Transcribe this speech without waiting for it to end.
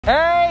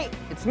Hey,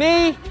 it's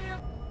me.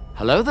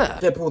 Hello there.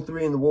 Deadpool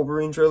 3 and the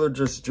Wolverine trailer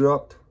just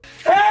dropped.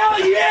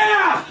 Hell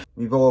yeah!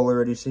 We've all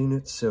already seen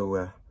it,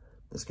 so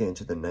let's get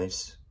into the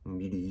nice,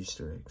 meaty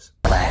Easter eggs.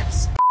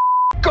 Let's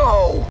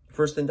go.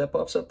 First thing that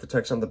pops up, the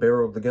text on the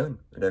barrel of the gun.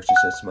 It actually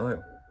says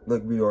smile.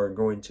 Like we are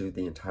going to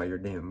the entire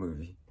damn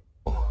movie.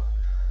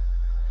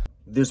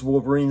 This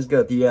Wolverine's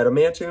got the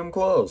adamantium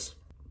claws.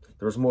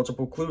 There's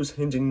multiple clues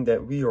hinting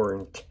that we are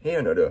in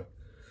Canada.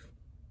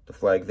 The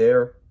flag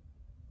there.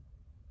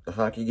 The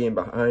hockey game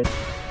behind.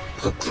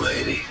 Look,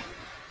 lady,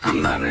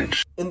 I'm not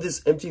interested. In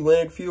this empty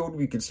landfield,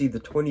 we can see the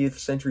 20th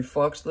Century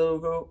Fox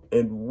logo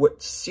and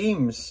what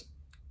seems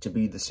to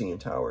be the CN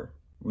Tower.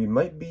 We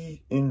might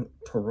be in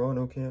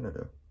Toronto,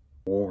 Canada.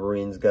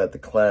 Wolverine's got the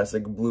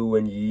classic blue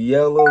and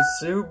yellow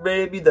suit,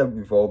 baby, that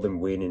we've all been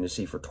waiting to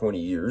see for 20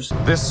 years.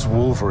 This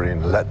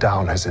Wolverine let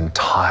down his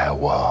entire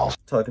world.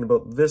 Talking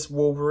about this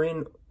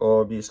Wolverine,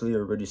 obviously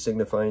already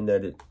signifying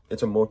that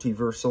it's a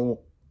multiversal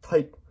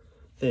type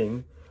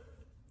thing.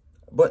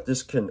 But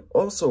this can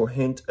also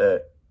hint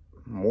at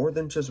more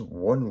than just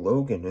one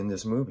Logan in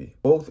this movie.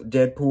 Both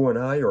Deadpool and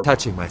I are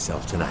Touching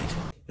myself tonight.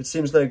 It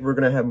seems like we're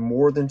gonna have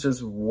more than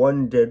just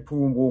one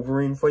Deadpool and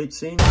Wolverine fight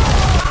scene.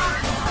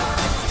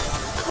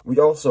 We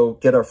also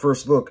get our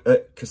first look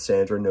at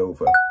Cassandra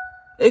Nova,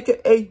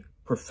 aka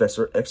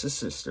Professor X's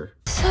sister.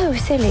 So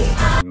silly.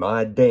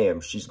 My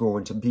damn, she's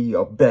going to be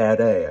a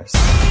badass.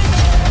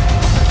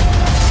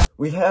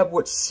 We have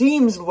what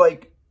seems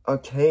like a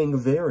Kang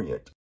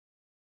variant.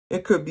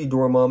 It could be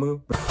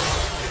Dormammu.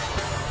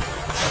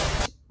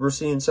 We're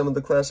seeing some of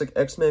the classic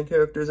X-Men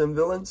characters and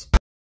villains.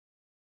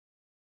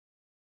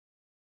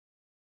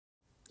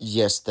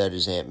 Yes, that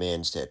is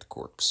Ant-Man's dead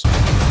corpse.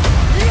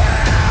 Yeah!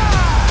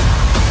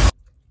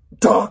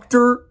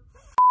 Doctor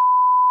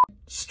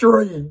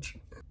Strange.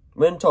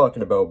 When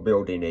talking about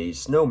building a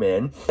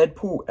snowman,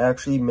 Deadpool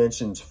actually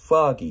mentions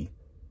Foggy.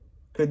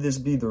 Could this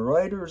be the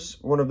writers,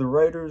 one of the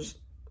writers,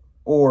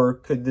 or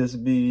could this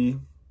be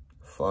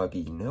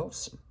Foggy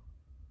Nelson?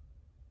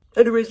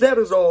 Anyways, that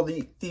is all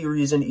the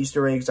theories and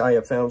Easter eggs I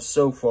have found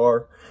so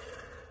far.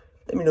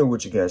 Let me know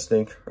what you guys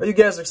think. Are you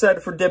guys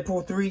excited for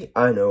Deadpool 3?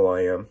 I know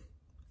I am.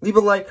 Leave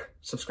a like,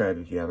 subscribe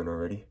if you haven't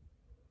already.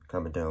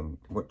 Comment down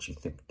what you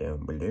think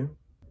down below.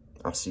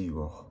 I'll see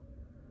you all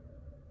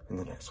in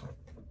the next one.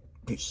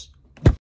 Peace.